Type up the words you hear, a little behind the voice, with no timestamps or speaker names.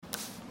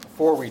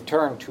Before we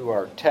turn to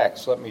our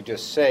text, let me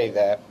just say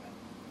that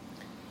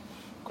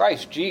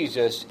Christ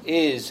Jesus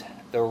is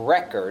the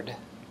record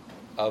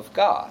of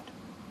God.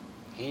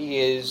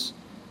 He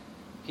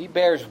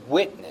bears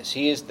witness.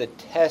 He is the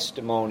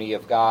testimony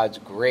of God's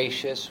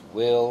gracious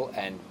will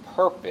and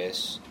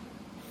purpose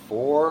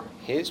for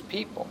his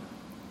people,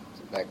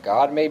 so that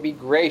God may be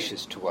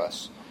gracious to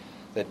us.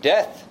 The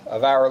death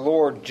of our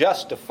Lord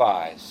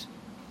justifies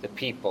the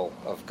people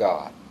of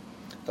God.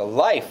 The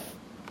life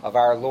of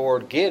our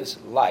Lord gives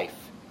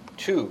life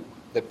to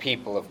the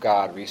people of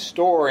God,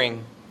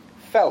 restoring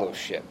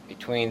fellowship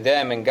between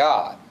them and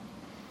God.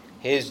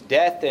 His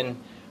death and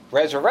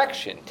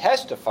resurrection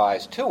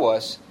testifies to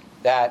us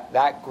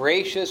that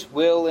gracious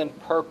will and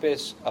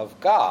purpose of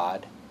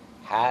God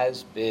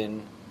has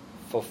been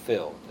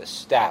fulfilled,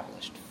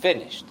 established,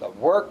 finished. The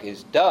work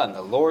is done.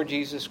 The Lord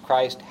Jesus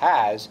Christ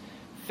has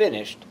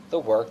finished the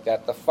work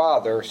that the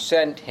Father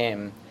sent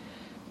him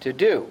to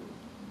do.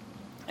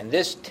 And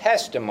this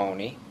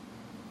testimony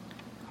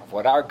of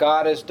what our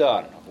God has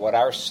done, of what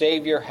our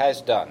Savior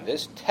has done,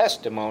 this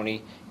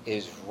testimony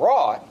is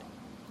wrought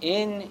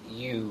in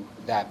you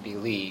that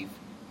believe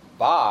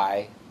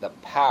by the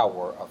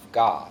power of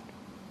God,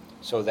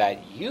 so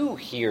that you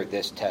hear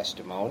this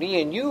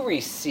testimony and you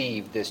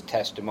receive this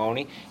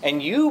testimony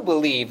and you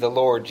believe the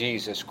Lord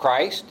Jesus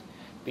Christ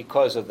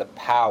because of the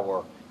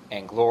power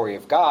and glory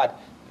of God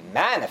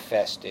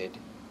manifested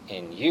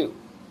in you,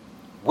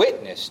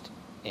 witnessed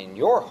in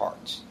your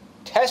hearts,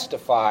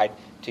 testified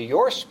to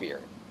your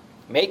spirit,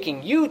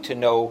 making you to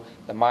know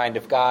the mind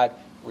of God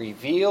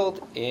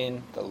revealed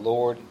in the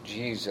Lord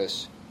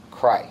Jesus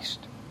Christ.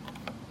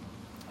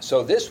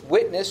 So this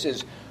witness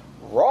is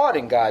wrought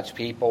in God's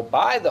people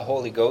by the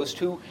Holy Ghost,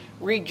 who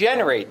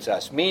regenerates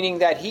us, meaning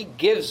that he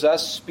gives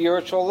us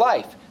spiritual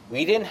life.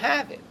 We didn't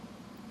have it.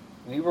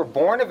 We were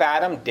born of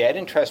Adam, dead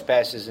in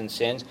trespasses and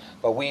sins,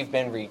 but we've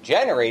been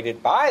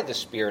regenerated by the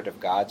Spirit of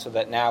God so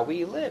that now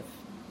we live.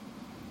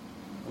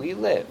 We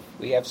live.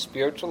 We have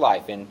spiritual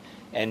life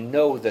and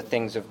know the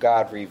things of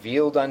God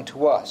revealed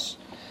unto us.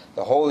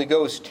 The Holy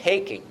Ghost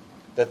taking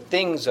the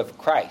things of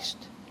Christ,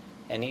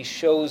 and he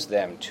shows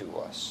them to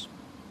us.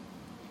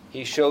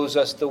 He shows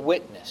us the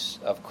witness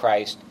of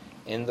Christ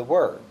in the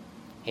Word.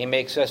 He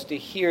makes us to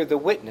hear the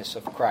witness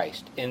of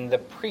Christ in the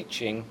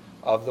preaching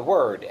of the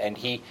Word. And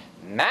he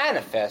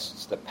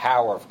manifests the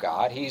power of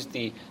God. He's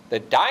the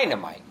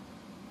dynamite.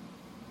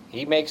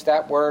 He makes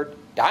that word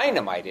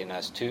dynamite in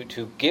us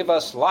to give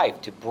us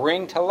life, to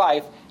bring to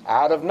life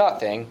out of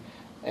nothing,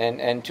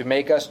 and to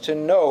make us to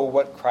know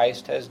what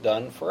Christ has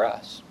done for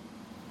us.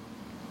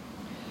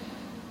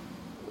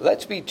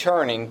 Let's be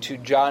turning to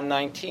John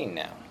 19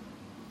 now.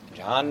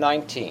 John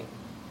 19.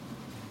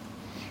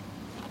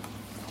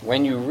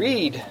 When you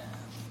read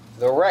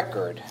the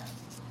record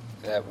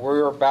that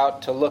we're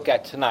about to look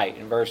at tonight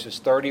in verses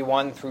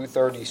 31 through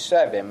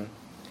 37,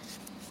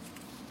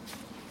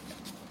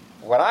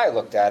 when I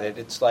looked at it,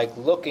 it's like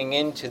looking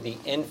into the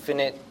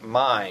infinite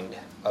mind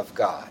of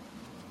God.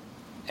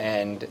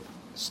 And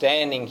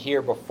standing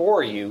here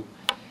before you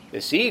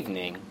this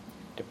evening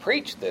to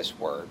preach this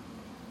word,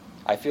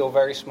 I feel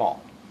very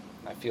small.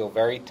 I feel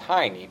very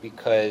tiny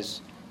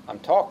because I'm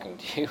talking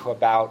to you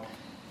about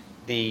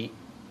the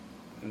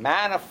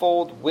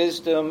manifold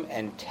wisdom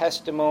and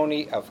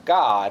testimony of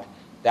God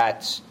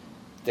that's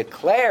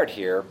declared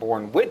here,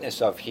 borne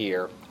witness of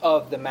here,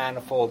 of the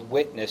manifold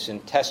witness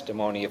and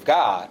testimony of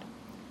God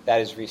that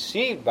is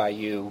received by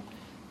you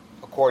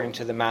according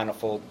to the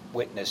manifold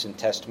witness and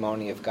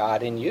testimony of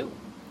God in you,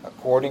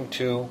 according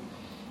to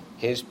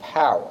his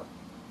power.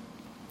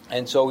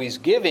 And so he's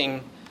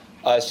giving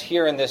us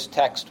here in this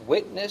text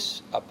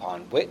witness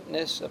upon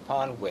witness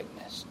upon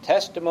witness,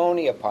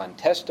 testimony upon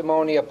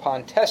testimony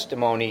upon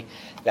testimony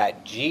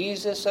that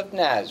Jesus of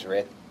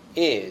Nazareth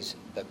is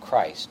the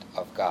Christ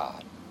of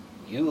God.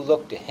 You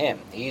look to him.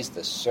 He's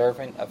the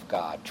servant of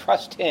God.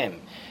 Trust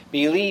him.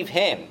 Believe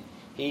him.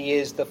 He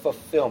is the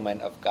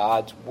fulfillment of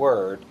God's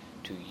word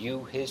to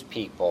you, his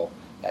people,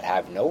 that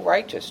have no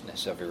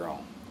righteousness of your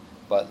own,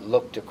 but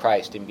look to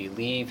Christ and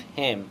believe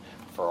him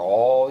for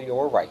all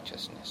your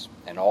righteousness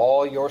and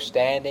all your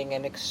standing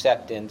and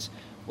acceptance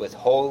with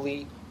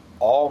holy,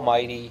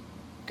 almighty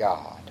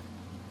God.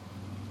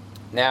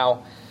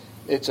 Now,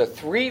 it's a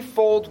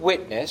threefold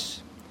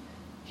witness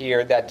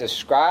here that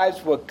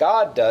describes what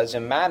God does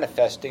in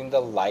manifesting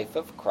the life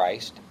of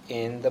Christ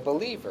in the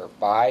believer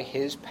by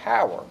his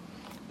power.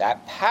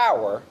 That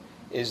power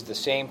is the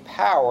same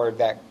power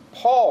that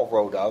Paul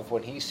wrote of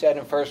when he said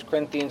in 1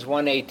 Corinthians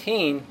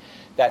 1:18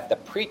 that the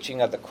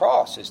preaching of the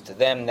cross is to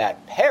them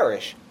that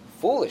perish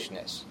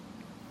foolishness,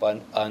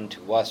 but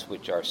unto us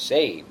which are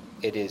saved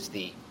it is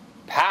the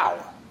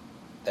power,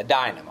 the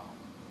dynamo,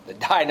 the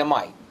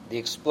dynamite, the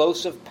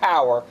explosive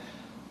power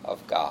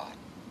of God.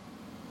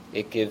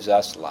 It gives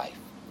us life.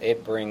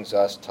 It brings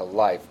us to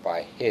life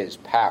by his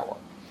power.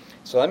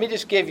 So let me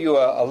just give you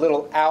a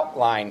little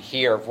outline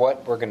here of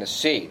what we're going to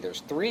see.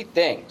 There's three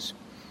things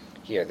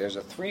here. There's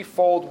a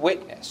threefold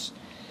witness.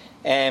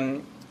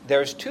 And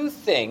there's two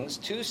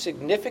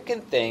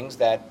significant things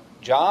that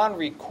John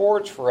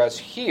records for us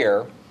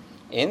here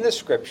in the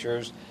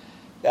Scriptures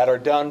that are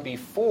done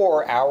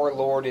before our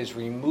Lord is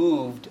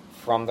removed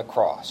from the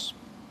cross.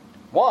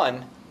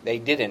 1, they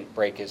didn't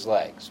break his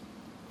legs.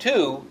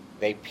 2,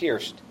 they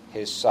pierced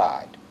his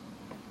side.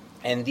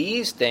 And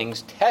these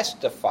things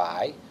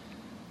testify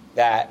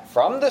that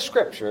from the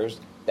Scriptures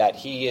that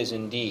he is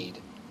indeed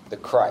the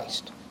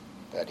Christ,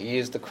 that he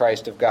is the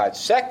Christ of God.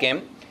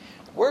 Second,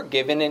 we're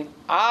given an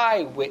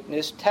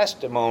eyewitness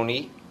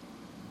testimony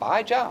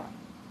by John,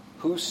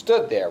 who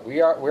stood there.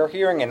 We're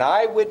hearing an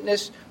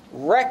eyewitness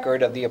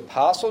record of the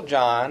Apostle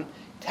John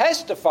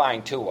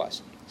testifying to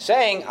us,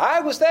 saying, I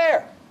was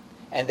there.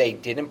 And they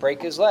didn't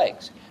break his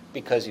legs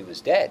because he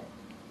was dead.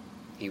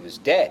 He was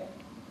dead.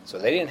 So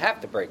they didn't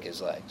have to break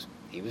his legs.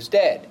 He was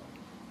dead.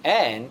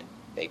 And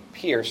they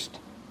pierced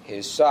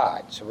his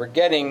side. So we're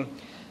getting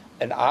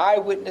an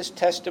eyewitness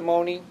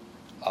testimony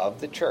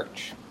of the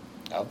church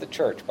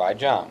by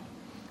John.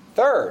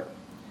 Third,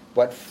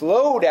 what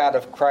flowed out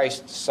of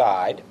Christ's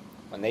side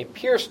when they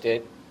pierced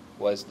it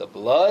was the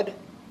blood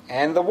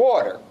and the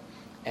water.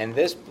 And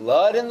this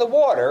blood and the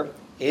water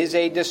is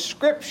a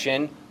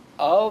description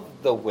of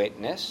the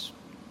witness,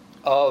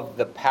 of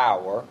the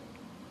power,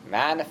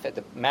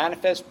 the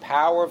manifest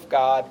power of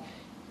God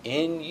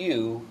in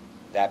you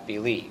that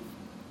believe.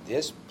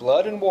 This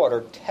blood and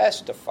water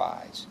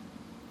testifies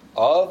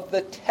of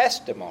the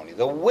testimony,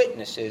 the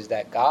witnesses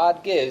that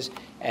God gives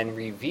and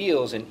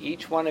reveals in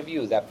each one of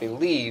you that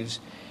believes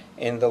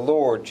in the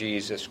Lord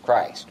Jesus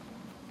Christ.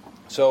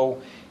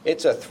 So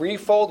it's a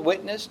threefold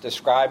witness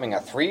describing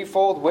a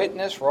threefold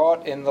witness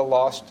wrought in the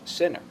lost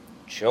sinner,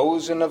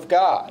 chosen of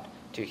God,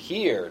 to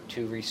hear,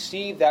 to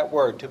receive that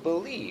word, to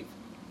believe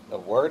the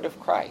word of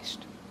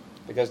Christ.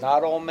 Because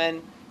not all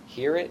men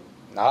hear it,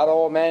 not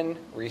all men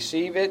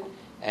receive it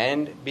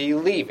and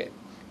believe it.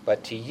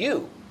 But to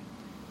you,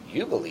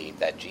 you believe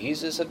that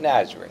Jesus of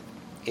Nazareth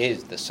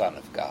is the Son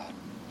of God.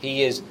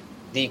 He is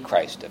the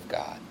Christ of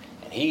God.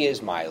 And he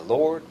is my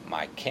Lord,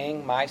 my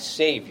King, my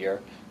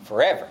Savior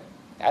forever.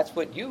 That's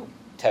what you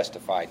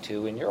testify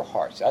to in your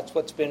hearts. That's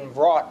what's been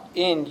wrought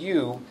in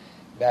you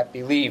that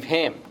believe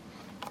him.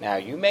 Now,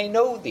 you may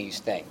know these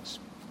things,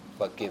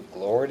 but give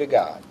glory to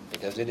God,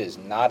 because it is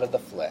not of the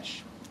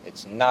flesh.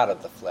 It's not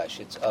of the flesh.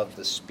 It's of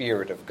the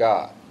Spirit of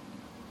God.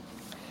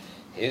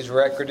 His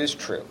record is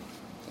true.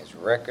 His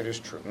record is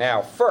true.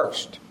 Now,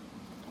 first,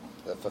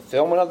 the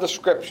fulfillment of the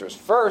Scriptures.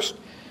 First,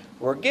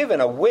 we're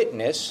given a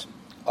witness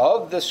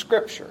of the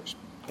Scriptures.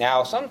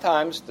 Now,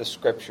 sometimes the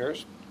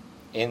Scriptures,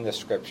 in the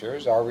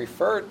Scriptures, are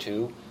referred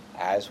to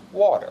as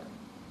water.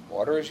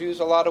 Water is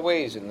used a lot of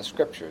ways in the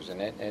Scriptures,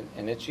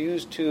 and it's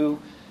used to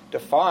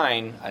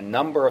define a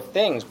number of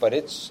things, but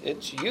it's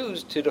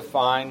used to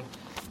define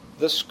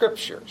the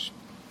Scriptures.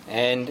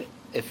 And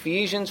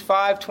Ephesians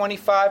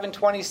 5:25 and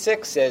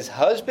 26 says,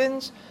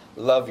 Husbands,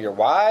 love your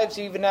wives,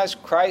 even as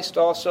Christ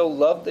also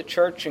loved the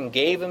church and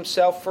gave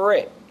himself for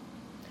it,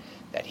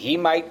 that he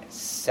might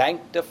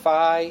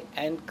sanctify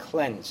and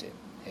cleanse it.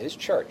 His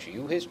church,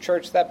 you his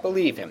church that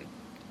believe him,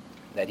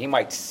 that he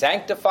might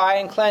sanctify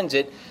and cleanse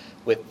it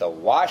with the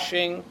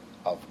washing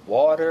of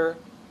water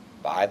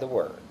by the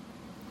word.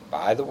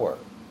 By the word.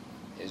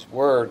 His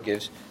word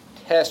gives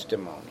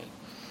testimony.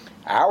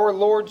 Our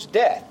Lord's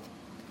death,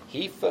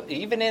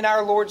 even in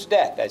our Lord's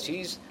death, as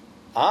he's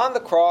on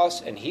the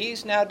cross and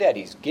he's now dead,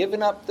 he's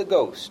given up the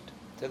ghost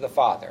to the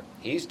Father.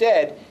 He's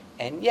dead,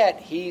 and yet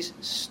he's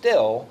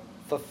still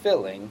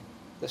fulfilling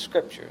the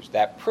Scriptures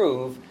that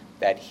prove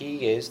that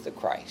he is the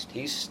Christ.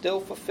 He's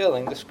still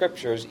fulfilling the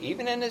Scriptures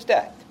even in his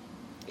death.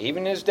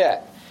 Even in his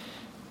death.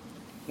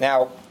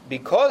 Now,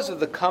 because of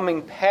the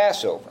coming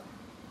Passover,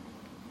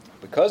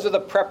 because of the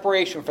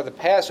preparation for the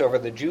Passover,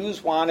 the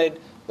Jews wanted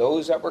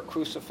those that were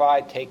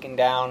crucified taken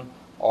down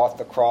off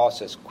the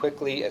cross as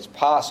quickly as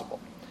possible.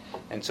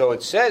 And so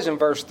it says in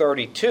verse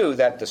 32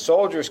 that the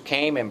soldiers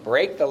came and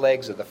brake the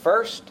legs of the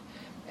first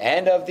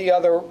and of the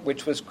other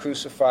which was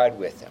crucified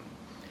with him.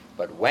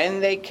 But when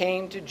they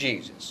came to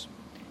Jesus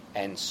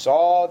and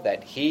saw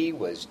that he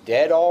was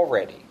dead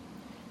already,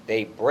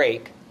 they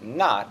brake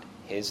not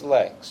his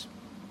legs.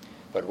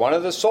 But one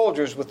of the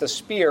soldiers with a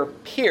spear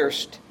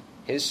pierced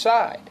his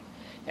side,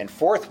 and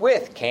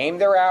forthwith came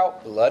there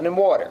out blood and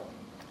water.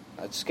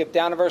 Let's skip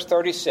down to verse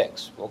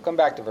 36. We'll come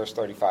back to verse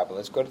 35, but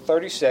let's go to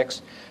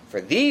 36. For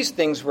these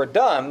things were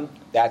done,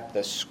 that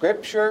the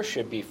Scripture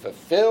should be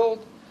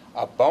fulfilled,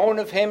 a bone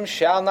of him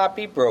shall not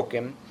be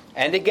broken.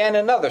 And again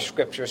another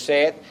Scripture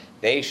saith,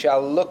 they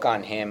shall look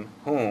on him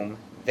whom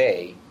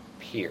they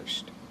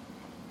pierced.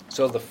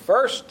 So the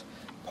first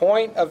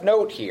point of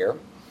note here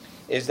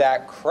is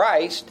that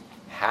Christ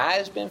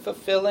has been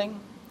fulfilling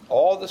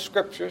all the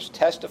Scriptures,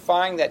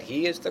 testifying that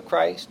he is the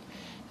Christ.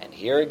 And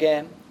here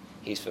again,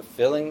 he's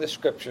fulfilling the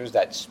Scriptures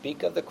that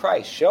speak of the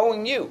Christ,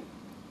 showing you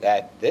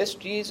that this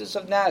Jesus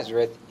of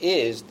Nazareth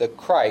is the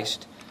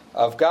Christ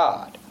of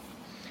God.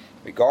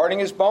 Regarding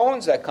his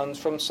bones, that comes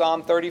from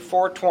Psalm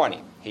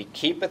 34:20. He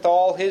keepeth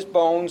all his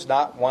bones,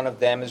 not one of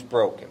them is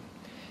broken.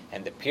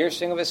 And the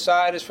piercing of his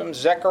side is from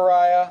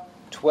Zechariah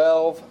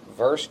 12,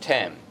 verse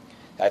 10.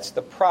 That's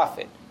the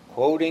prophet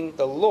quoting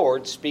the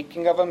Lord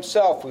speaking of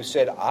himself, who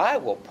said, I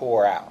will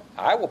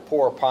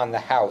pour upon the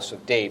house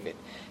of David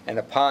and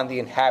upon the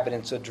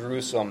inhabitants of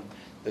Jerusalem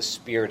the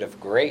spirit of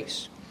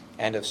grace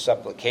and of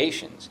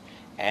supplications,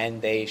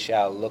 and they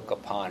shall look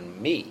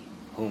upon me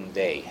whom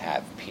they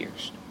have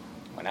pierced.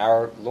 When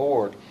our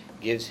Lord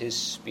gives his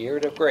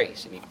spirit of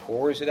grace and he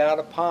pours it out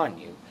upon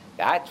you,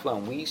 that's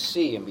when we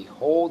see and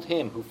behold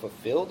him who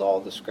fulfilled all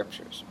the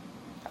scriptures,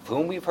 of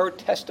whom we've heard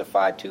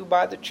testified to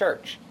by the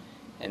church,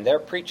 and they're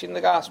preaching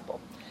the gospel,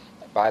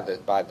 by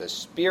the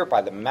Spirit,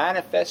 by the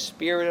manifest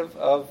Spirit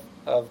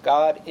of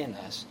God in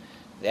us.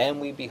 Then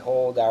we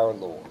behold our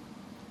Lord,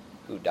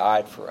 who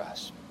died for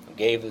us, who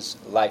gave his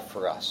life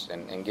for us,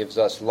 and gives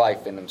us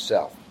life in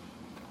himself.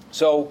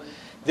 So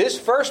this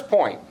first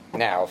point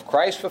now of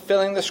Christ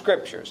fulfilling the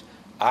scriptures,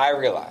 I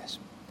realize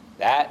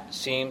that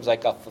seems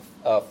like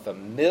a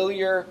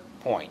familiar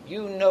point.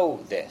 You know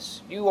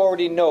this. You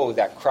already know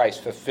that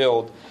Christ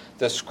fulfilled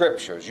the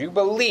scriptures. You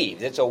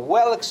believe. It's a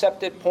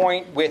well-accepted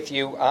point with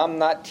you. I'm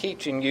not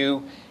teaching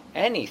you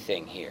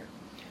anything here.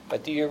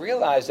 But do you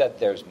realize that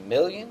there's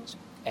millions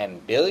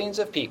and billions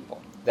of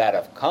people that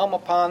have come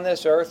upon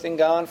this earth and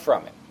gone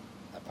from it,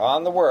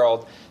 upon the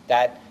world,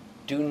 that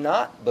do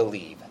not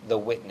believe the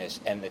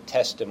witness and the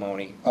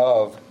testimony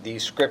of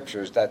these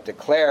scriptures that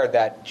declare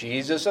that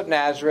Jesus of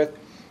Nazareth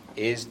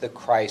is the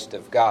Christ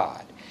of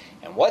God.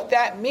 And what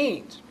that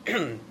means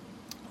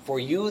for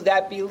you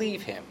that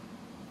believe him,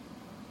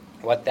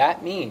 what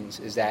that means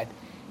is that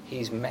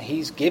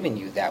he's given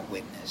you that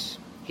witness.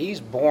 He's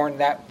borne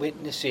that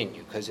witness in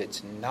you, because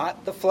it's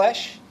not the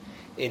flesh,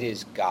 it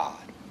is God.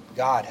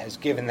 God has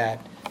given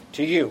that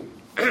to you.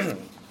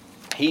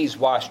 He's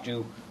washed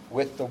you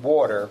with the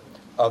water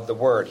of the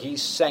Word.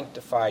 He's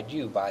sanctified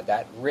you by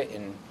that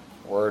written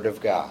Word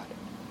of God.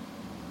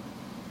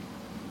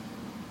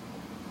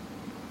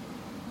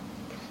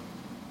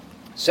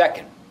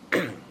 Second,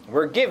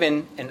 we're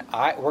given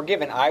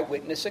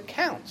eyewitness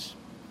accounts.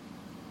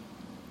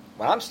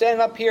 When I'm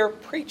standing up here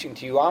preaching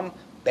to you, I'm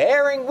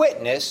bearing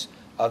witness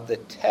of the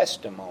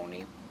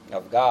testimony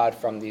of God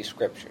from these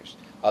scriptures,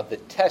 of the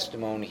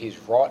testimony he's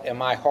wrought in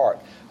my heart,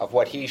 of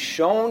what he's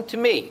shown to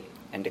me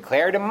and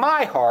declared in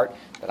my heart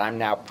that I'm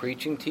now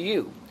preaching to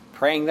you,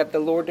 praying that the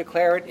Lord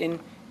declare it in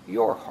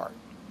your heart,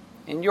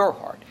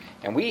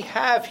 And we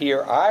have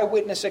here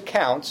eyewitness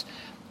accounts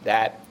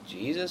that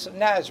Jesus of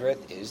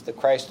Nazareth is the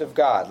Christ of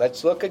God.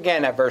 Let's look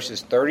again at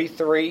verses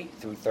 33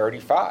 through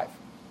 35.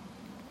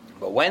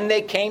 But when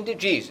they came to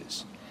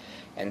Jesus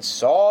and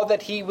saw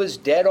that he was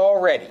dead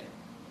already,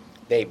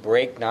 they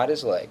brake not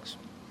his legs.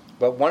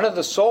 But one of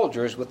the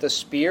soldiers with a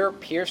spear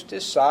pierced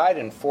his side,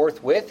 and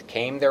forthwith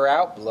came there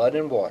out blood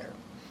and water.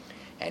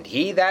 And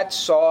he that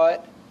saw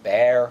it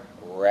bare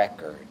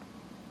record,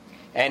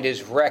 and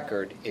his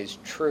record is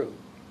true.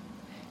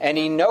 And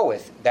he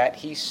knoweth that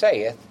he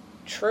saith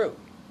true,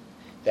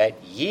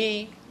 that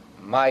ye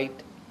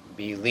might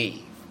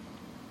believe.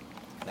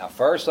 Now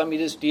first, let me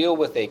just deal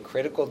with a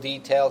critical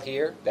detail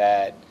here,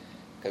 that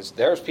because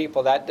there's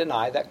people that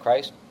deny that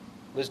Christ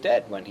was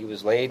dead when he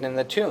was laid in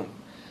the tomb.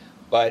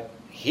 But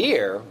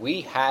here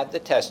we had the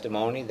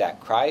testimony that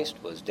Christ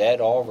was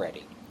dead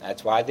already.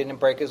 That's why they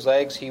didn't break his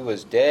legs. He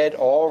was dead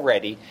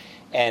already.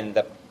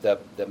 And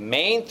the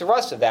main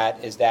thrust of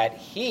that is that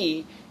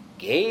he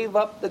gave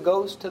up the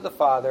ghost to the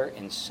Father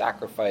in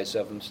sacrifice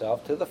of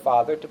himself to the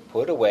Father to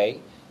put away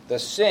the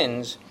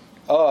sins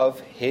of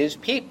his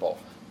people.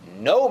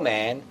 No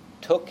man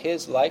took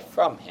his life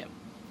from him.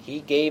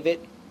 He gave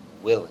it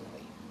willingly,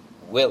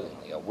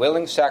 a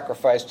willing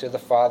sacrifice to the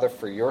Father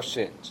for your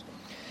sins.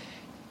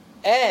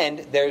 And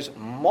there's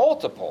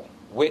multiple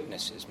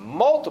witnesses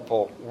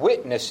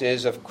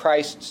of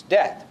Christ's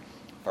death.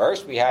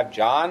 First, we have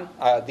John,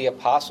 the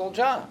Apostle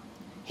John.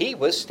 He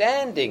was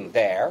standing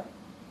there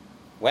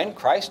when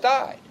Christ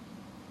died.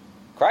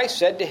 Christ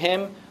said to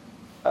him,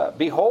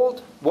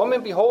 "Behold,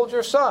 woman, behold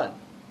your son.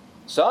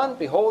 Son,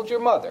 behold your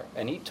mother."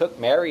 And he took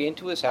Mary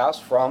into his house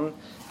from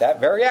that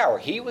very hour.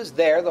 He was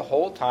there the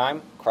whole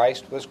time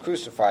Christ was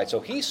crucified.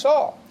 So he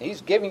saw.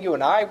 He's giving you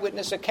an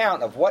eyewitness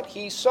account of what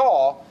he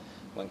saw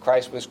when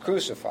Christ was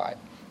crucified.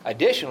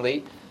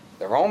 Additionally,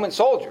 the Roman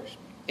soldiers,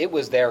 it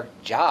was their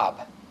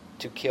job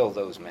to kill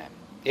those men.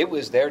 It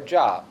was their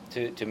job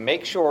to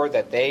make sure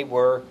that they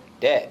were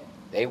dead.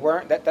 They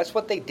weren't. That's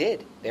what they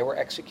did. They were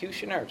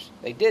executioners.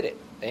 They did it.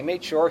 They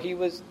made sure he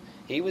was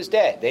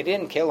dead. They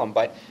didn't kill him,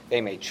 but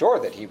they made sure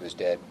that he was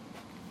dead.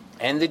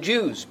 And the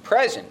Jews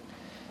present,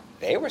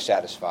 they were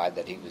satisfied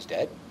that he was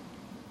dead.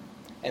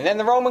 And then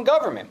the Roman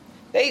government,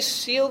 they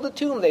sealed the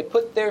tomb. They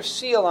put their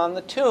seal on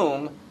the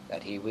tomb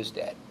that he was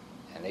dead.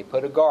 And they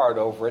put a guard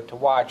over it to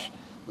watch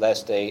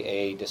lest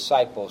a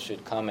disciple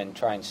should come and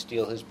try and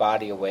steal his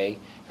body away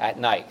at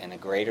night and a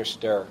greater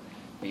stir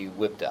be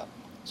whipped up.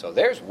 So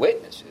there's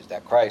witnesses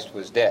that Christ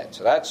was dead.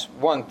 So that's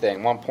one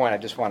point I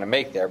just want to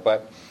make there.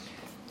 But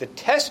the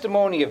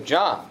testimony of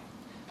John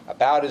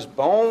about his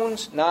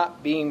bones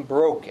not being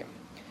broken,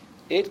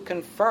 it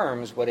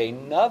confirms what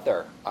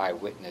another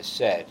eyewitness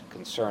said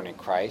concerning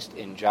Christ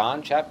in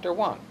John chapter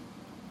 1.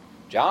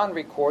 John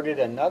recorded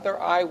another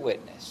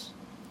eyewitness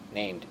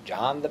named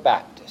John the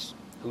Baptist,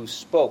 who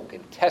spoke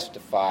and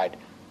testified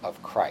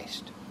of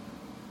Christ.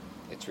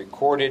 It's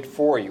recorded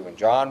for you in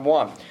John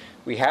 1.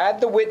 We had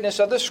the witness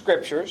of the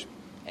Scriptures,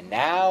 and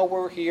now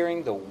we're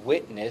hearing the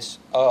witness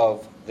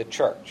of the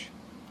church.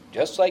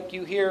 Just like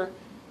you hear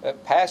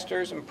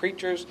pastors and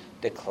preachers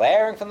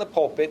declaring from the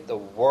pulpit the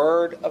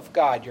Word of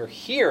God, you're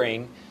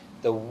hearing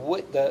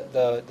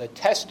the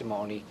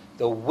testimony,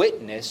 the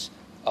witness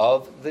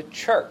of the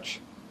church,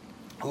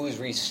 who's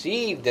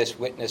received this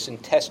witness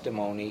and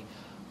testimony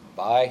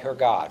by her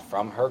God,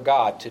 from her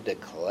God, to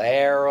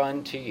declare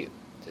unto you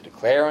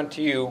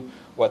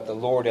what the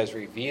Lord has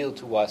revealed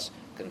to us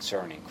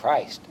concerning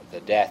Christ,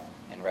 the death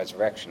and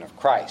resurrection of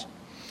Christ.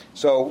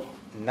 So,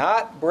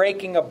 not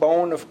breaking a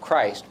bone of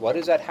Christ, what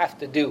does that have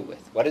to do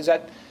with?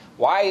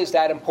 Why is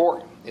that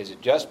important? Is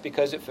it just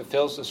because it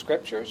fulfills the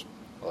Scriptures?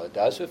 Well, it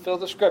does fulfill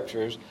the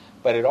Scriptures,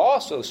 but it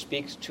also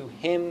speaks to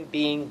him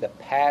being the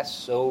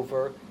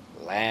Passover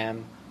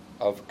Lamb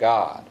of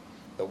God,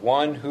 the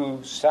one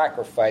whose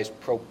sacrifice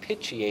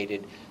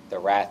propitiated the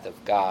wrath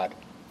of God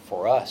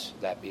for us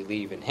that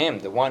believe in him,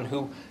 the one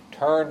who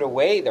turned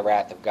away the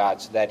wrath of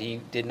God so that he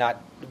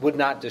would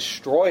not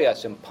destroy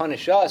us and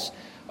punish us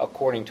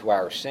according to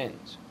our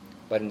sins,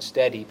 but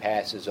instead he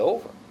passes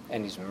over,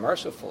 and he's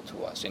merciful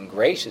to us and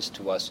gracious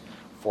to us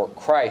for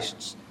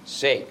Christ's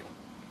sake.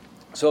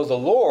 So the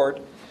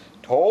Lord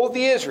told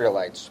the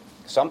Israelites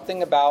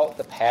something about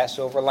the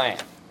Passover lamb,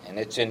 and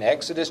it's in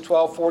Exodus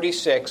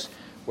 12:46,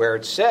 where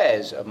it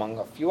says, among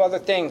a few other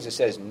things, it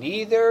says,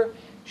 "Neither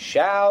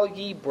shall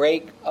ye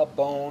break a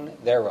bone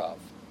thereof."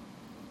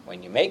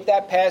 When you make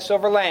that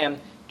Passover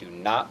lamb, do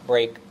not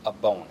break a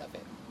bone of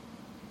it.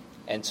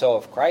 And so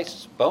if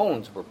Christ's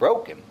bones were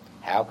broken,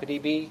 how could he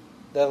be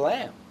the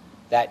lamb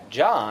that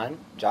John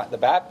the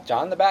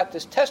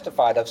Baptist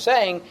testified of,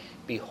 saying,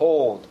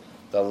 "Behold,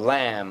 the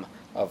Lamb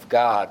of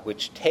God,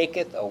 which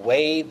taketh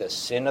away the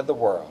sin of the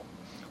world."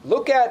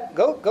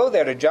 Go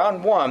there to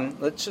John 1.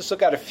 Let's just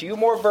look at a few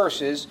more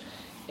verses,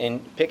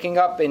 picking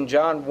up in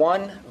John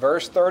 1,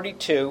 verse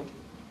 32,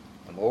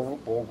 and we'll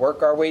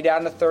work our way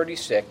down to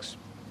 36.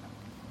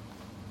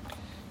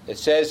 It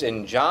says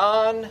in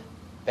John,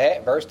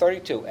 verse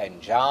 32,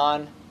 "And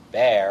John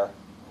bare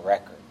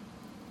record."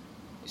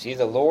 You see,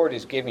 the Lord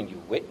is giving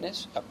you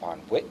witness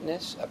upon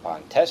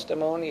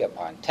testimony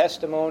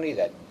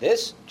that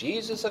this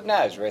Jesus of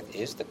Nazareth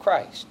is the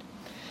Christ.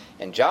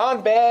 And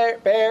John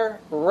bare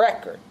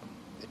record.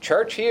 The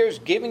church here is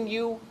giving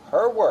you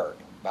her word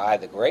by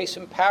the grace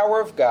and power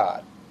of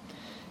God.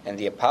 And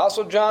the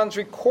Apostle John's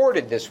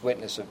recorded this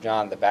witness of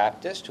John the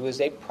Baptist, who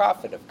is a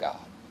prophet of God.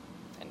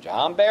 And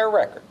John bare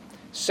record,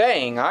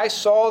 saying, "I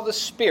saw the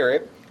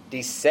Spirit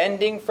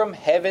descending from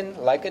heaven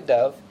like a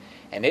dove,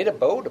 and it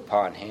abode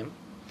upon him.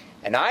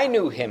 And I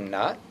knew him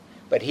not,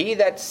 but he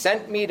that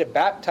sent me to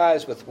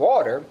baptize with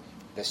water,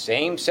 the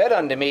same said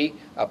unto me,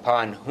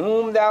 Upon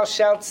whom thou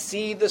shalt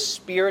see the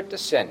Spirit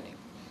descending,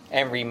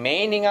 and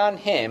remaining on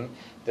him,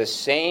 the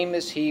same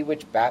is he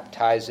which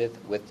baptizeth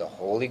with the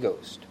Holy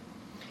Ghost.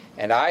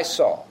 And I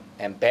saw,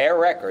 and bear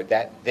record,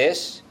 that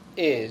this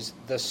is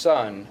the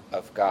Son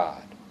of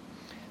God."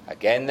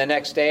 Again the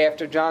next day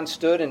after John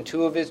stood and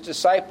two of his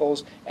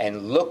disciples,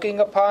 and looking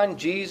upon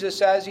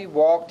Jesus as he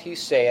walked, he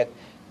saith,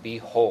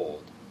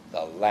 "Behold,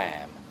 the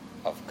Lamb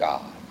of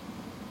God."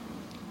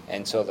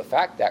 And so the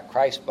fact that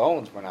Christ's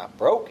bones were not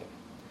broken,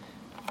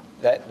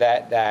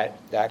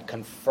 that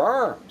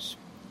confirms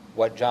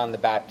what John the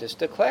Baptist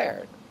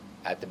declared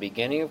at the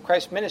beginning of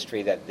Christ's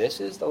ministry, that this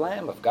is the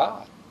Lamb of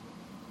God.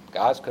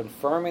 God's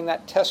confirming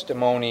that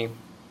testimony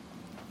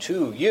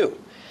to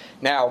you.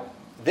 Now,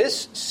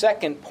 this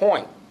second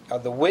point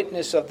of the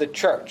witness of the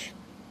church,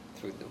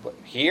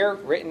 here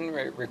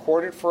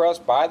recorded for us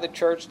by the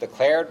church,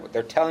 declared,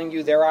 they're telling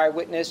you their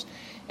eyewitness,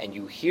 and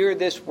you hear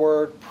this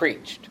word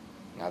preached.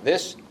 Now,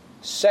 this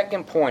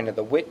second point of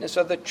the witness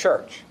of the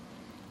church,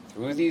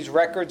 through these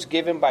records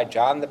given by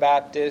John the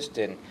Baptist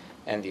and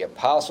the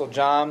Apostle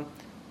John,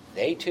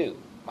 they too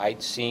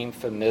might seem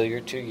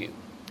familiar to you,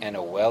 and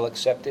a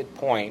well-accepted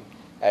point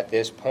at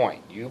this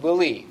point. You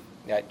believe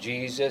that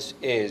Jesus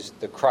is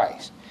the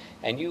Christ,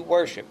 and you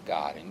worship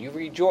God, and you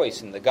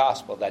rejoice in the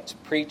gospel that's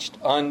preached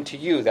unto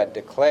you that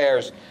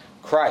declares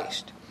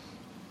Christ,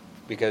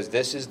 because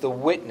this is the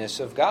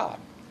witness of God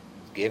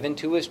given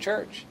to his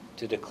church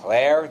to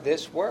declare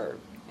this word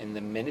in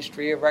the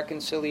ministry of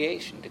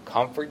reconciliation, to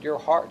comfort your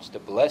hearts, to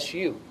bless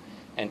you,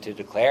 and to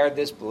declare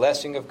this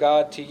blessing of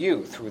God to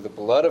you through the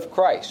blood of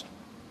Christ.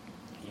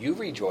 You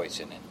rejoice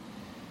in it.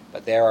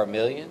 But there are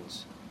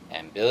millions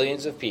and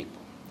billions of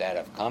people that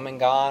have come and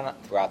gone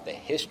throughout the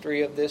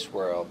history of this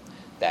world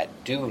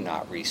that do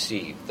not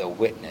receive the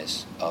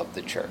witness of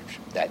the church,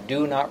 that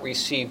do not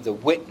receive the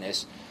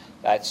witness,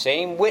 that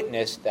same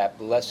witness that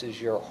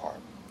blesses your heart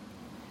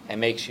and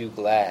makes you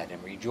glad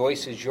and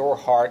rejoices your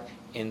heart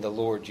in the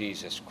Lord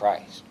Jesus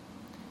Christ.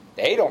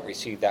 They don't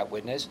receive that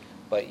witness,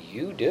 but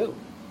you do.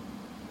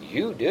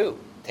 You do.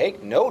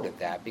 Take note of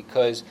that,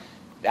 because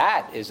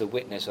that is a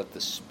witness of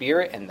the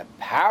Spirit and the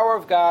power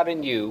of God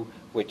in you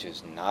which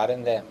is not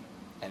in them.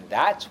 And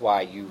that's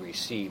why you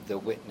receive the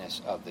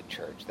witness of the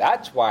church.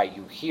 That's why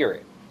you hear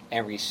it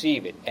and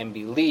receive it and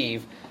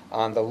believe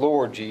on the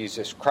Lord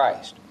Jesus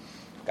Christ.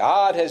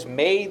 God has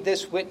made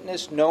this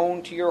witness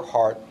known to your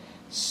heart,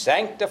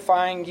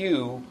 sanctifying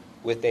you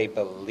with a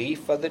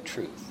belief of the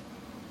truth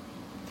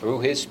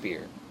through his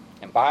Spirit.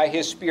 And by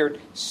his Spirit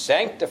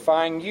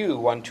sanctifying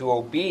you unto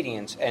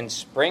obedience and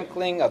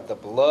sprinkling of the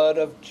blood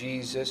of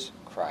Jesus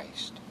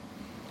Christ.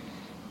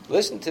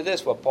 Listen to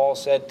this, what Paul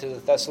said to the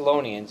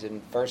Thessalonians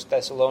in 1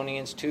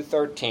 Thessalonians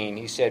 2:13.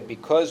 He said,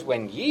 because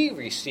when ye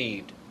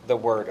received the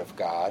word of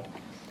God,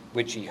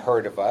 which ye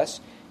heard of us,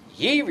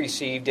 ye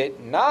received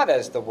it not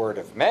as the word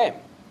of men,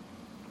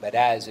 but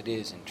as it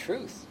is in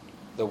truth,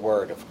 the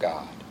word of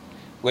God,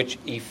 which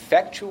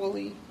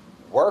effectually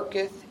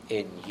worketh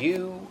in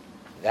you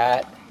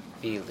that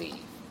believe.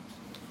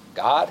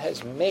 God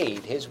has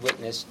made his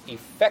witness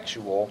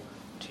effectual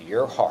to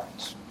your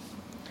hearts.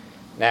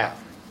 Now,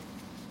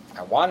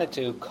 I wanted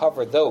to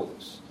cover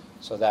those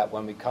so that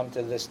when we come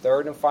to this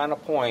third and final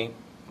point,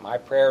 my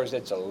prayer is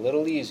it's a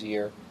little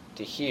easier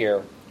to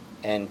hear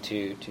and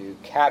to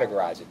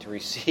categorize it, to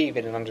receive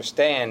it and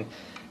understand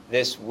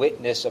this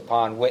witness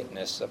upon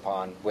witness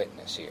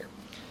here.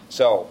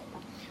 So,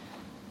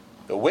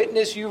 the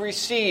witness you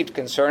received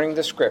concerning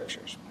the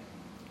Scriptures,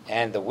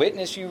 and the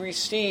witness you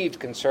received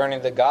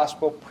concerning the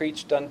gospel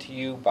preached unto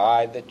you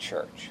by the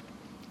church,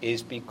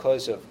 is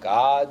because of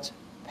God's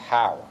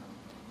power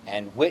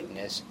and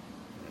witness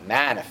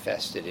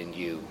manifested in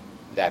you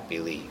that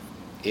believe.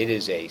 It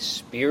is a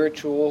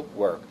spiritual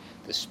work.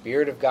 The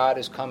Spirit of God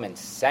has come and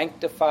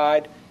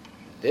sanctified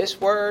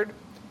this word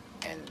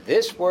and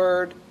this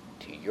word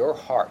to your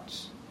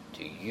hearts,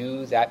 to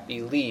you that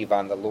believe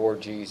on the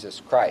Lord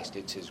Jesus Christ.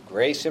 It's his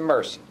grace and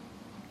mercy.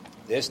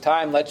 This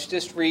time, let's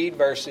just read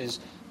verses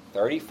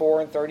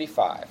 34 and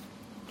 35.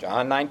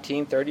 John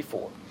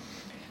 19:34.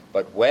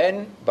 But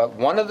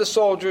one of the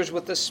soldiers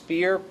with a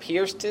spear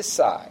pierced his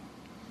side,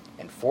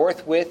 and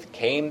forthwith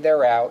came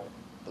there out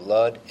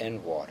blood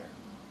and water.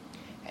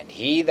 And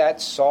he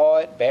that saw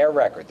it bare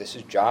record. This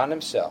is John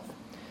himself.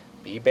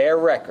 He bare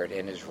record,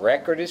 and his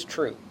record is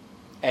true.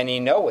 And he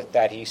knoweth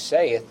that he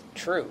saith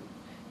true,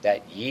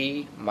 that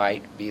ye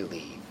might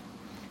believe.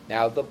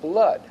 Now the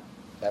blood,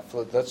 let's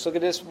look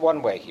at this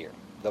one way here.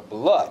 The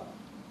blood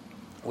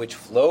which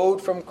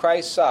flowed from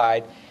Christ's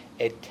side,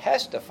 it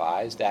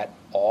testifies that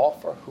all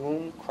for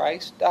whom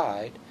Christ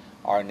died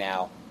are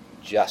now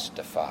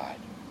justified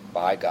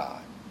by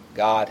God.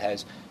 God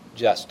has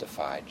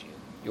justified you.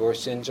 Your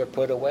sins are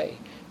put away.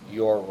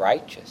 You're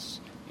righteous.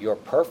 You're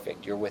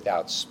perfect. You're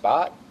without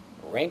spot,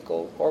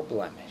 wrinkle, or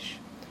blemish.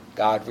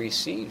 God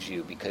receives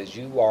you because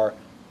you are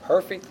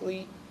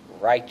perfectly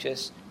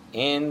righteous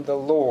in the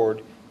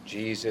Lord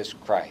Jesus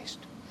Christ.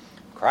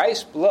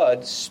 Christ's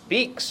blood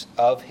speaks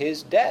of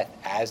his death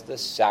as the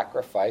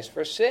sacrifice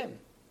for sin.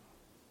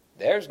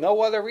 There's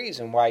no other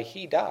reason why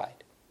he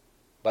died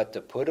but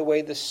to put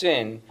away the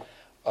sin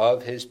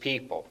of his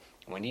people.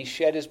 When he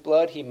shed his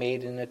blood, he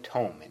made an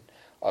atonement,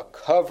 a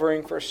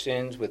covering for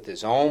sins with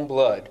his own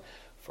blood,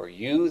 for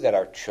you that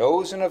are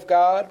chosen of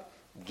God,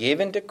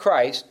 given to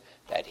Christ,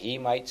 that he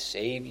might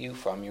save you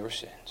from your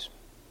sins,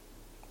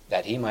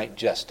 that he might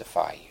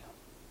justify you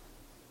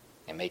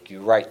and make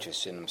you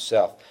righteous in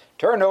himself.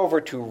 Turn over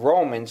to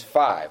Romans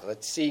 5.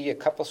 Let's see a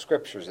couple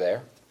scriptures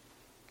there.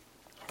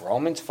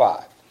 Romans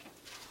 5.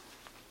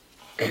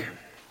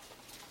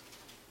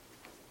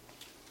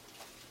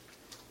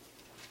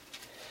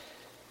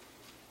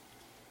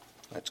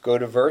 Let's go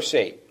to verse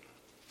 8.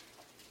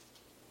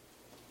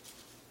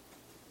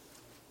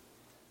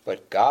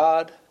 But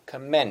God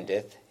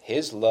commendeth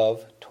his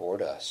love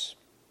toward us,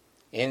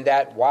 in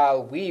that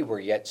while we were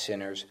yet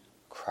sinners,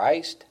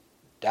 Christ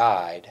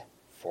died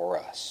for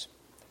us.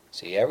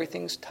 See,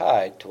 everything's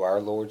tied to our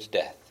Lord's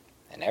death,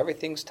 and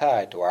everything's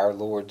tied to our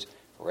Lord's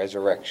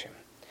resurrection.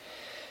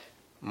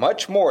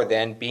 Much more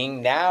then,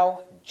 being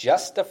now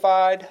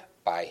justified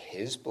by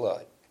his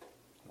blood,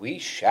 we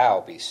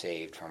shall be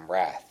saved from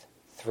wrath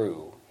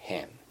through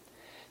him.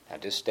 Now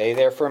just stay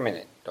there for a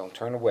minute. Don't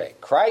turn away.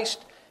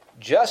 Christ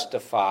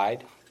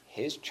justified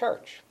his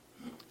church,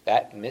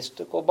 that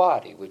mystical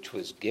body which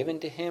was given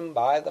to him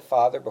by the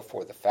Father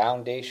before the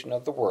foundation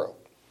of the world.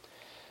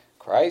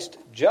 Christ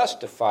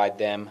justified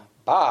them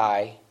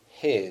by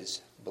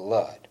his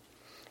blood.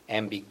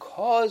 And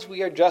because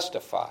we are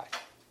justified,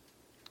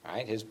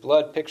 right, his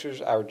blood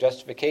pictures our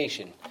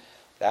justification.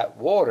 That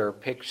water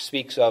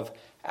speaks of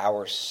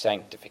our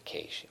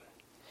sanctification.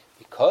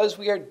 Because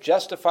we are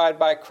justified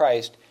by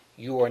Christ,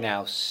 you are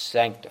now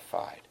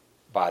sanctified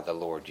by the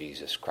Lord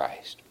Jesus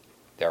Christ.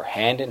 They're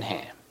hand in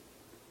hand.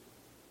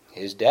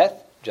 His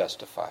death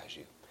justifies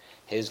you.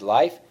 His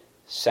life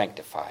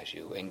sanctifies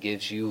you and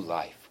gives you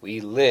life. We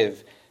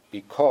live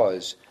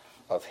because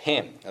of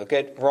him. Look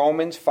at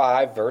Romans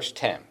 5, verse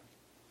 10.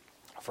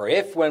 For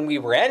if when we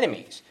were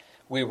enemies,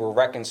 we were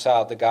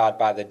reconciled to God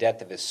by the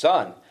death of his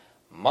Son,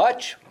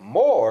 much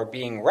more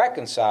being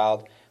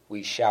reconciled,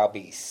 we shall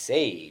be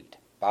saved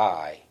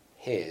by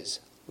his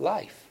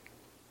life.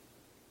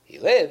 He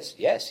lives.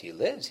 Yes, he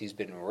lives. He's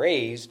been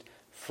raised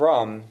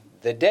from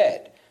the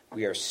dead.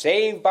 We are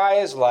saved by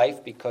his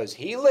life because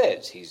he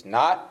lives. He's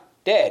not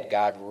dead.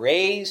 God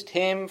raised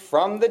him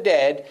from the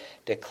dead,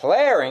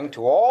 declaring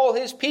to all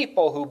his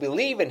people who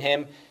believe in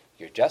him,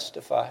 you're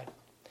justified.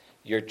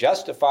 You're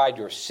justified.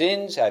 Your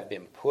sins have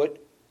been put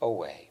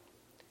away.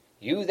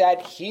 You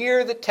that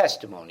hear the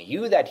testimony,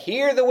 you that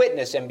hear the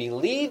witness and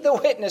believe the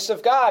witness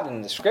of God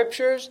in the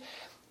Scriptures,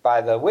 by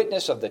the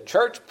witness of the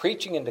church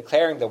preaching and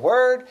declaring the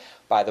word,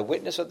 by the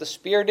witness of the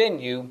Spirit in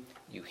you,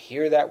 you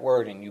hear that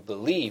word and you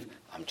believe,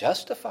 I'm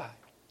justified.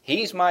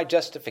 He's my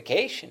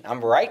justification.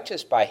 I'm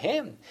righteous by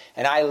him,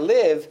 and I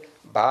live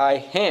by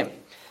him.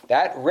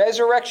 That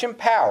resurrection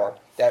power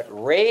that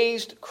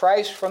raised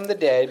Christ from the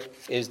dead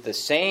is the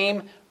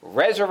same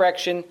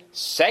resurrection,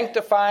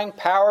 sanctifying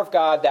power of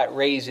God that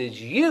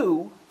raises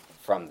you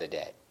from the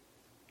dead.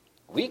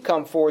 We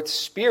come forth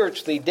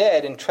spiritually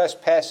dead in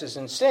trespasses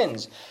and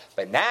sins,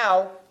 but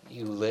now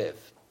you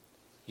live.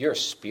 You're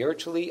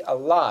spiritually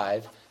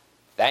alive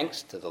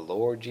thanks to the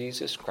Lord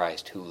Jesus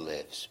Christ who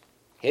lives.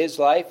 His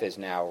life is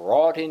now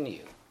wrought in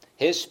you.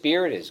 His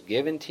Spirit is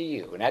given to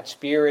you, and that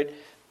Spirit,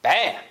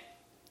 bam,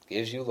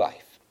 gives you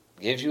life.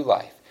 Gives you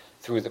life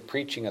through the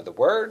preaching of the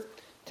Word,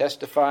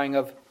 testifying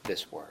of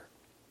this Word.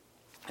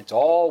 It's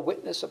all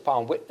witness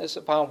upon witness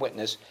upon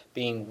witness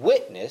being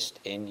witnessed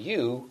in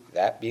you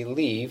that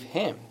believe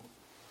him.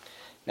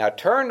 Now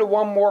turn to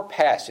one more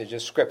passage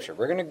of Scripture.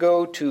 We're going to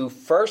go to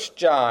 1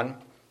 John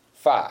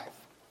 5.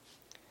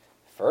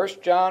 1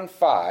 John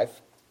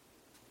 5.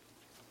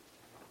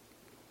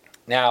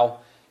 Now,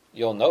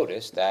 you'll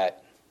notice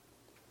that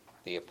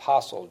the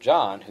Apostle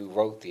John, who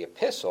wrote the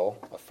epistle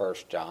of 1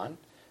 John,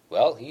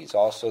 well, he's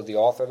also the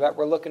author that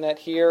we're looking at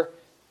here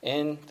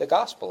in the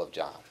Gospel of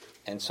John.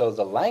 And so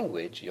the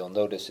language, you'll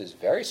notice, is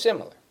very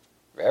similar.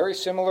 Very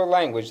similar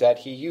language that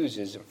he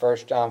uses in 1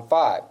 John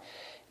 5.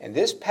 In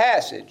this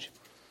passage,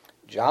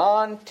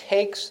 John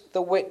takes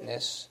the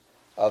witness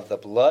of the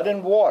blood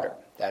and water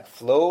that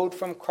flowed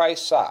from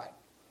Christ's side.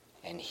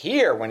 And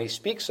here, when he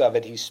speaks of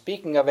it, he's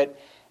speaking of it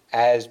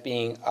as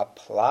being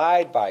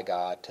applied by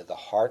God to the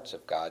hearts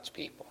of God's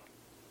people.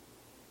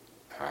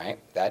 All right?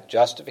 That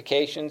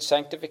justification,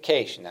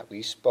 sanctification that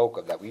we spoke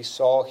of, that we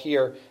saw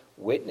here,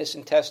 witnessed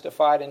and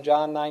testified in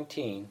John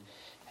 19,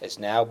 has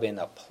now been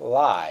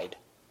applied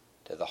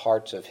to the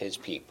hearts of his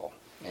people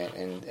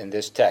in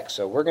this text.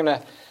 So we're going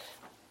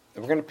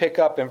to pick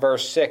up in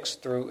verse 6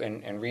 through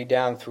and read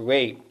down through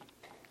 8.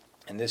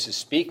 And this is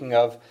speaking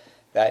of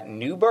that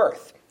new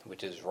birth,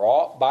 which is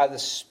wrought by the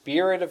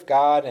Spirit of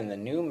God in the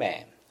new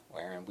man,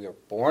 wherein we are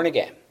born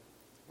again,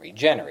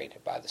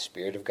 regenerated by the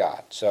Spirit of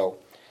God. So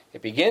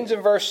it begins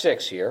in verse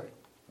 6 here.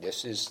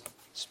 This is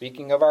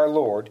speaking of our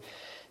Lord.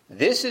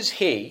 This is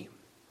he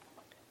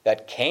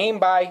that came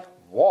by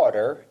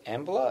water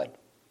and blood,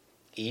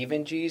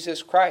 even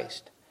Jesus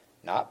Christ,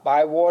 not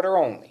by water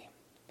only,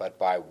 but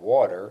by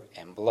water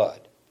and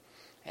blood.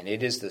 And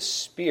it is the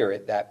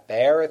Spirit that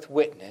beareth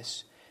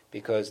witness,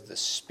 because the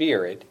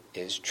Spirit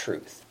is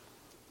truth.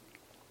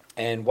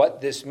 And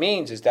what this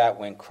means is that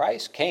when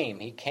Christ came,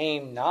 he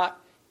came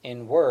not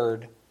in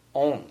word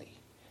only.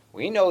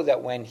 We know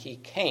that when he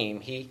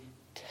came, he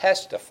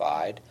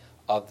testified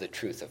of the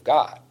truth of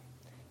God.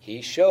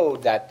 He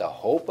showed that the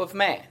hope of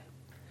man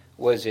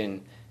was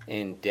in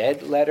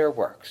dead letter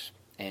works,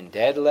 in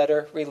dead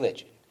letter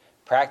religion,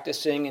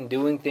 practicing and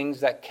doing things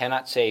that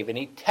cannot save, and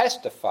he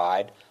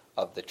testified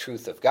of the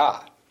truth of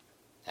God.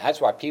 And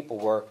that's why people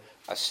were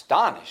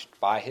astonished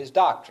by his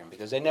doctrine,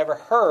 because they never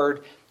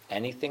heard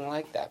anything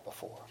like that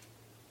before.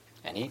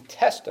 And he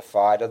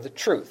testified of the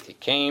truth. He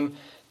came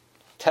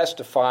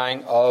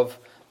testifying of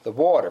the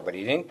water, but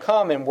he didn't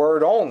come in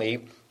word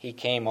only, he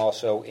came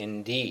also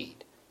in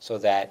deed, so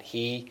that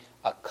he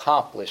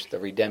accomplished the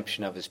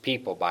redemption of his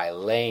people by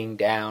laying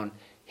down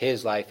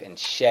his life and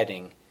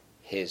shedding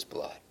his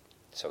blood.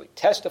 So he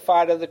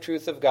testified of the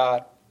truth of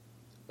God,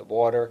 the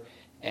water,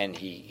 and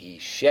he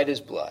shed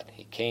his blood.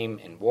 He came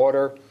in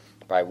water,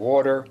 by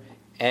water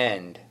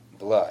and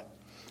blood.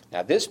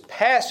 Now this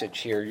passage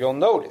here, you'll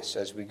notice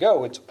as we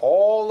go, it's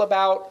all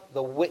about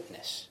the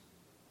witness.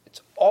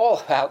 It's all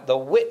about the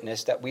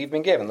witness that we've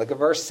been given. Look at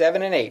verse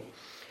 7 and 8.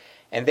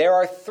 And there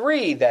are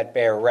three that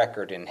bear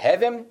record in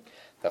heaven,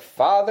 the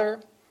Father,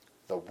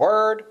 the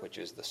Word, which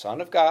is the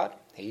Son of God,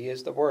 he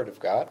is the Word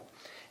of God,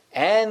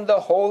 and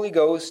the Holy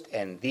Ghost,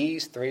 and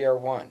these three are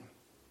one.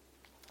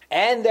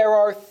 And there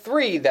are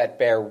three that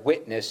bear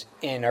witness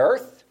in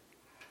earth.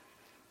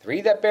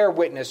 Three that bear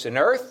witness in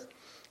earth.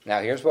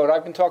 Now here's what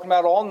I've been talking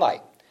about all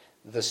night.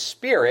 The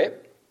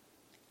Spirit,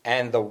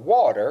 and the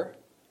water,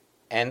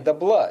 and the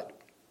blood.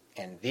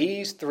 And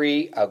these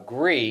three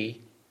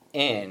agree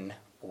in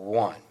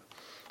one.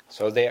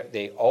 So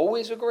they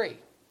always agree.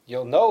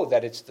 You'll know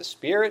that it's the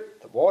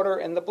Spirit, the water,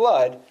 and the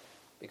blood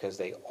because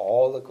they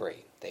all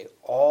agree. They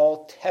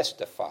all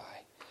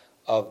testify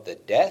of the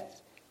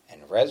death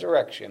and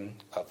resurrection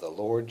of the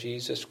Lord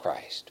Jesus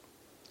Christ.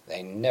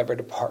 They never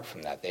depart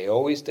from that. They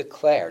always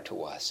declare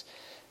to us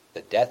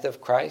the death of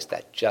Christ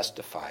that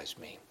justifies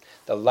me.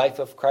 The life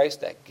of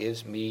Christ that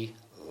gives me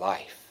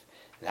life.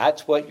 And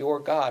that's what your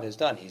God has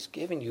done. He's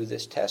given you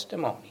this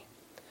testimony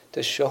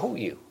to show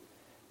you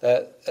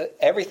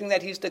everything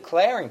that he's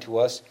declaring to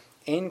us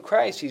in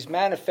Christ. He's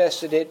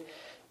manifested it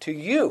to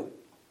you.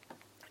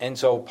 And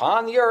so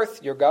upon the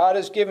earth, your God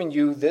has given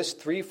you this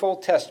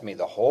threefold testimony,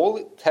 the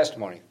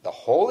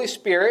Holy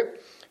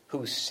Spirit,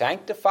 who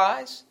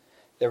sanctifies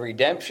the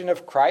redemption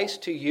of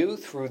Christ to you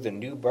through the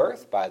new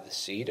birth by the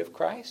seed of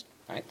Christ.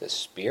 Right? The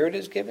Spirit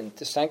is given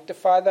to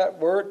sanctify that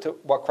word, to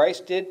what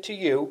Christ did to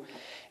you.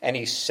 And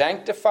he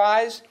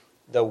sanctifies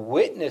the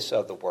witness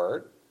of the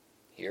word,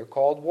 here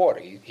called water.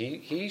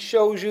 He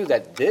shows you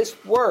that this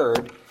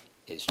word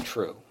is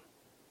true.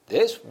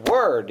 This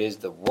word is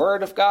the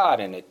word of God,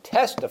 and it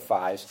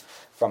testifies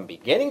from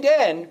beginning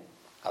to end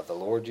of the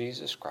Lord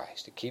Jesus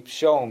Christ. It keeps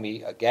showing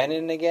me again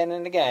and again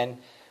and again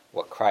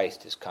what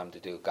Christ has come to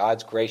do.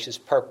 God's gracious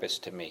purpose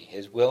to me,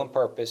 his will and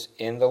purpose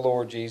in the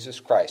Lord Jesus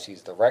Christ.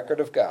 He's the record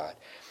of God.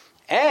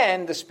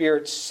 And the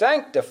Spirit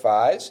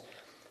sanctifies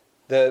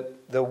the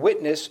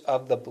witness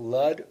of the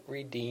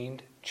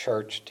blood-redeemed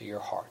church to your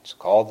hearts,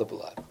 called the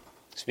blood.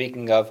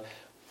 Speaking of,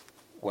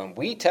 when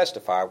we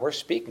testify, we're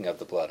speaking of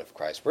the blood of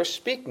Christ. We're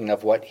speaking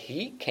of what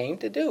he came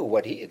to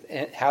do,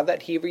 how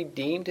that he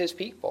redeemed his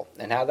people,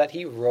 and how that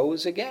he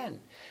rose again.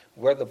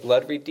 We're the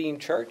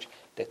blood-redeemed church,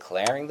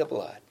 declaring the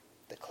blood,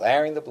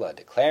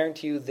 declaring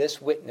to you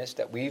this witness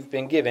that we've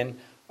been given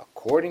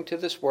according to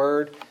this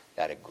word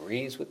that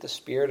agrees with the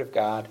Spirit of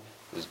God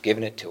who's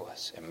given it to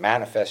us and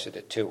manifested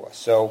it to us.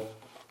 So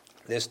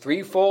this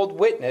threefold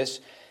witness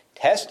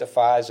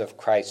testifies of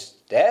Christ's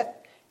death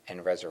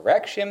and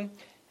resurrection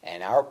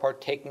and our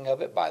partaking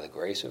of it by the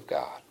grace of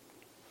God.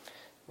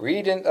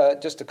 Read in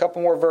just a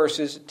couple more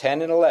verses,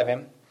 10 and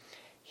 11.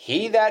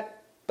 He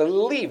that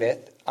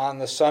believeth on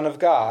the Son of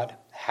God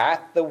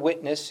hath the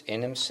witness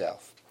in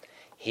himself.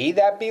 He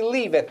that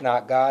believeth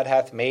not God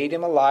hath made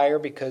him a liar,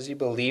 because he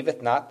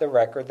believeth not the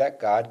record that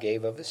God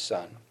gave of his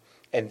Son.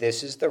 And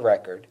this is the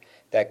record,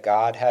 that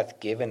God hath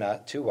given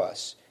to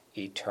us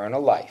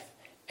eternal life,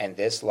 and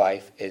this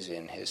life is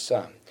in his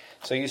Son.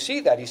 So you see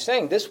that he's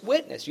saying this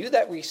witness, you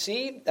that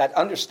receive, that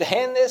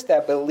understand this,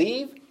 that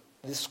believe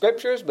the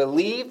Scriptures,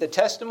 believe the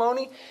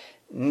testimony,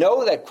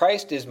 know that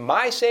Christ is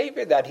my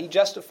Savior, that he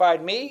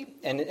justified me,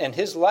 and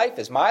his life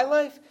is my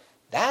life.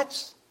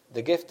 That's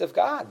the gift of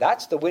God.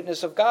 That's the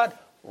witness of God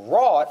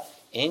wrought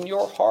in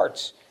your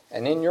hearts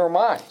and in your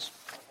minds.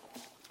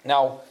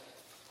 Now,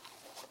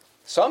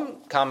 some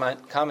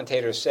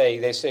commentators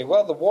say,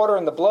 well, the water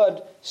and the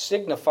blood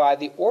signify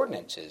the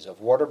ordinances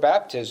of water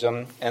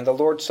baptism and the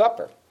Lord's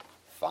Supper.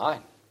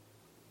 Fine.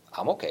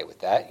 I'm okay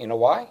with that. You know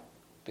why?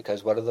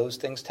 Because what do those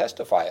things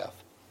testify of?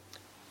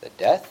 The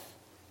death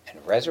and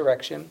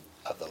resurrection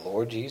of the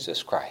Lord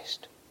Jesus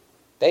Christ.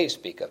 They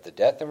speak of the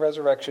death and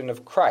resurrection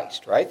of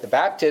Christ, right? The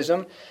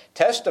baptism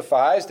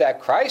testifies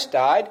that Christ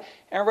died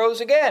and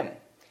rose again.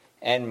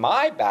 And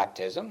my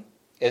baptism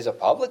is a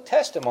public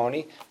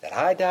testimony that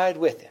I died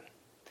with him.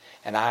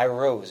 And I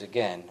rose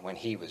again when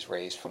he was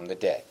raised from the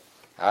dead.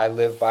 I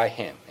live by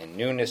him in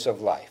newness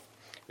of life.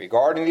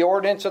 Regarding the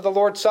ordinance of the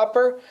Lord's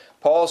Supper,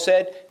 Paul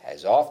said,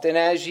 as often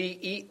as ye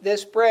eat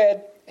this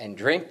bread and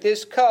drink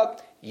this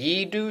cup,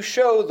 ye do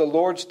show the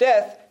Lord's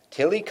death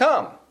till he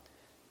come.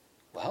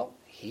 Well,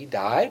 he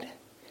died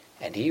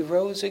and he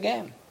rose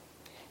again.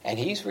 And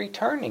he's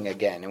returning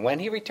again. And when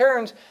he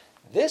returns,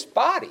 this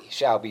body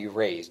shall be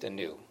raised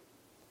anew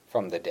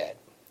from the dead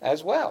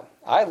as well.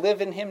 I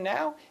live in him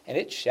now, and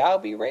it shall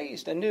be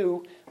raised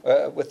anew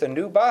with a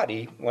new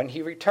body when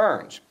he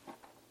returns.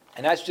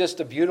 And that's just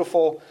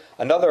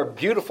another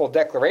beautiful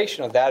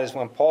declaration of that is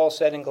when Paul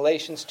said in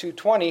Galatians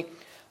 2:20,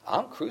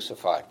 I'm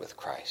crucified with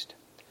Christ.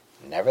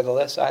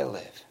 Nevertheless I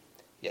live.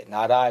 Yet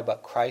not I,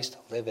 but Christ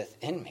liveth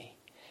in me.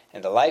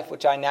 And the life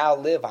which I now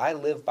live, I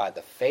live by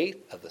the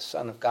faith of the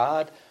Son of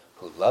God,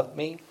 who loved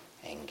me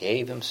and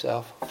gave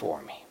himself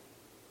for me.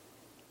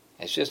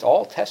 It's just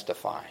all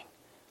testifying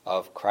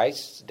of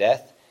Christ's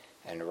death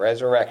and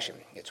resurrection.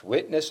 It's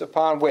witness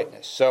upon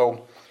witness.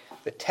 So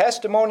the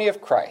testimony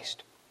of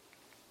Christ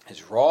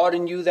is wrought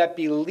in you that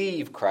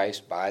believe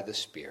Christ by the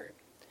Spirit.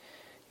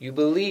 You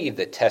believe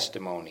the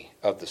testimony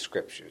of the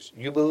Scriptures.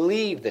 You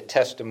believe the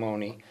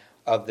testimony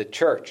of the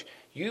church.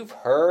 You've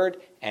heard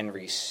and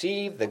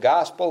received the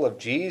gospel of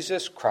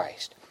Jesus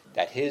Christ,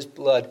 that his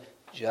blood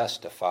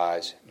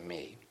justifies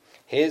me.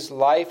 His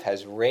life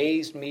has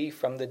raised me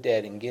from the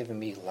dead and given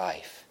me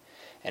life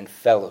and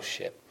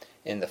fellowship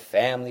in the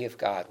family of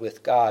God,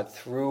 with God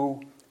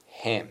through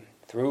him.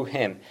 Through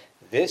him.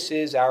 This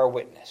is our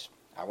witness.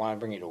 I want to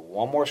bring you to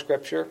one more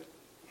scripture,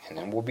 and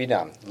then we'll be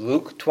done.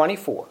 Luke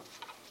 24.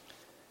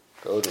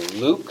 Go to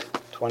Luke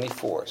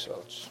 24.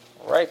 So it's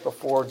right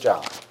before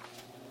John.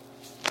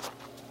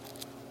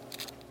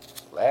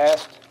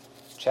 Last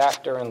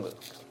chapter in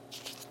Luke.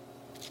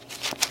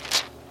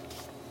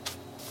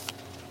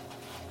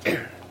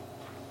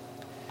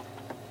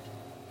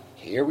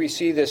 Here we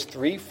see this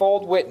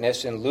threefold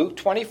witness in Luke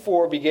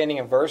 24, beginning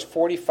in verse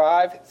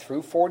 45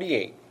 through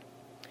 48.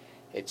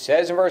 It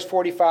says in verse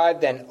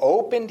 45, then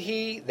opened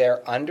he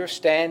their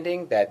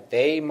understanding that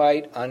they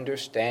might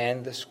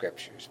understand the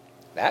Scriptures.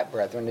 That,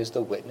 brethren, is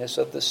the witness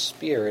of the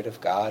Spirit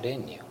of God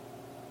in you.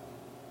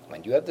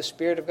 When you have the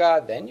Spirit of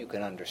God, then you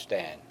can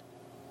understand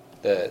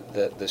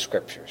the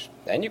Scriptures.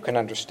 Then you can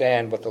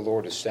understand what the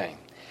Lord is saying.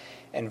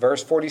 In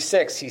verse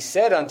 46, he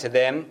said unto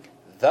them,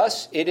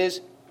 thus it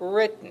is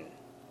written,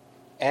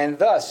 and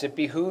thus it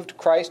behooved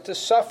Christ to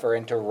suffer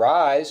and to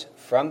rise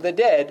from the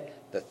dead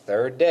the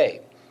third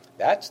day.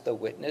 That's the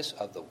witness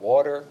of the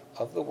water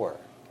of the Word.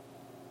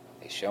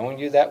 He's showing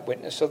you that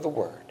witness of the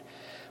Word.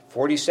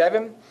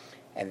 47,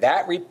 and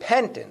that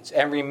repentance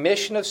and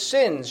remission of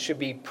sins should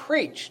be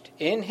preached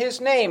in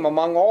his name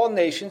among all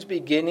nations,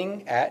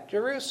 beginning at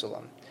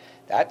Jerusalem.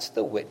 That's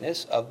the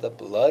witness of the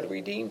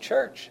blood-redeemed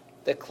church,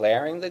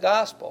 declaring the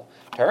gospel.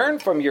 Turn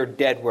from your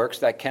dead works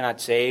that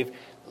cannot save.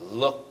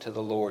 Look to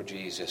the Lord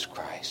Jesus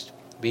Christ.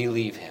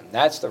 Believe him.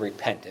 That's the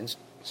repentance.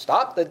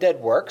 Stop the dead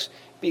works.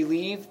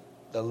 Believe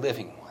the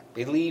living one.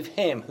 Believe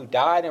him who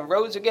died and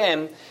rose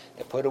again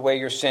to put away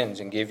your sins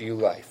and give you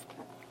life.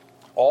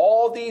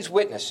 All these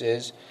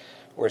witnesses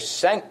were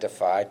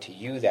sanctified to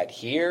you that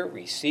hear,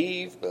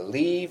 receive,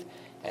 believe,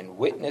 and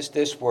witness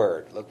this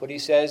word. Look what he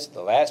says,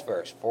 the last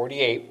verse,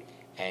 48.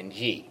 And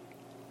ye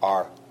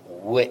are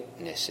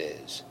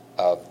witnesses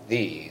of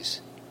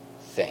these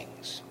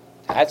things.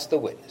 That's the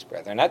witness,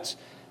 brethren. That's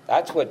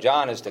what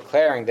John is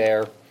declaring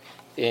there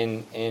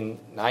in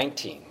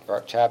 19,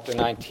 chapter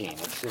 19.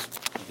 It's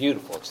just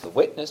beautiful. It's the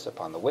witness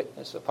upon the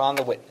witness upon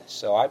the witness.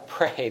 So I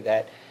pray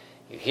that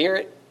you hear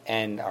it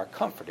and are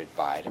comforted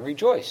by it and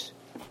rejoice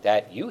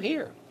that you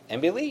hear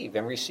and believe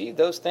and receive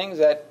those things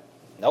that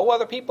no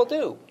other people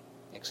do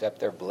except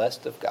they're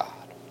blessed of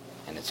God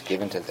and it's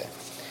given to them.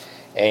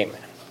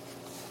 Amen.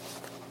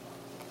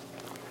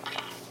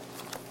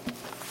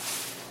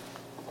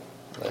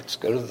 Let's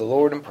go to the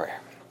Lord in prayer.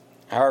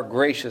 Our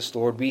gracious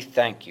Lord, we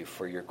thank you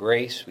for your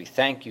grace. We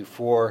thank you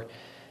for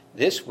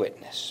this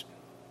witness.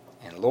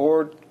 And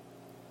Lord,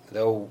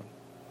 though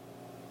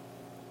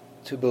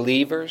to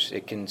believers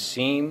it can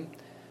seem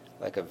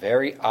like a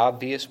very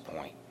obvious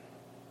point,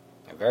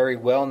 a very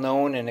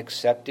well-known and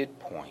accepted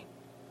point,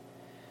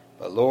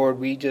 but Lord,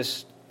 we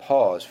just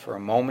pause for a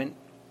moment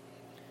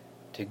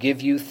to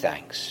give you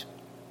thanks,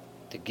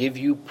 to give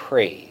you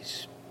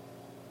praise,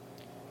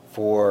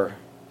 for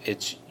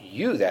it's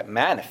you that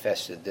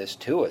manifested this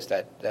to us,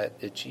 that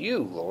it's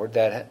you, Lord,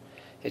 that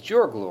it's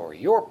your glory,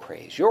 your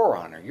praise, your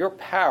honor, your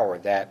power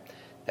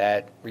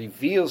that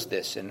reveals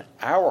this in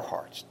our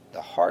hearts,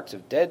 the hearts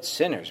of dead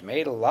sinners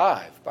made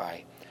alive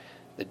by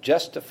the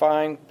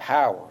justifying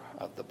power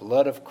of the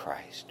blood of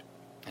Christ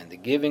and the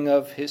giving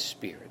of his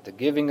Spirit, the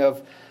giving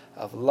of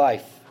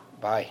life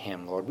by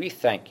him. Lord, we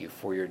thank you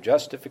for your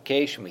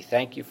justification. We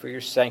thank you for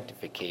your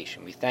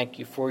sanctification. We thank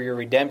you for your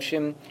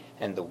redemption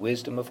and the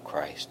wisdom of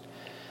Christ.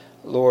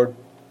 Lord,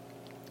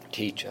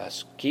 teach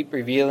us. Keep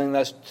revealing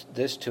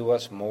this to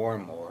us more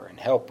and more, and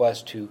help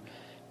us to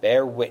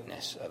bear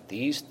witness of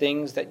these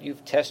things that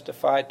you've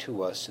testified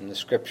to us in the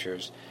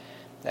Scriptures,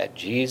 that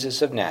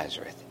Jesus of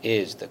Nazareth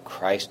is the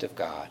Christ of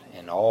God,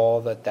 and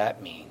all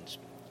that means.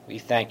 We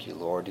thank you,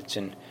 Lord. It's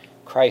in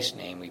Christ's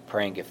name we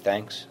pray and give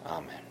thanks.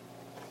 Amen.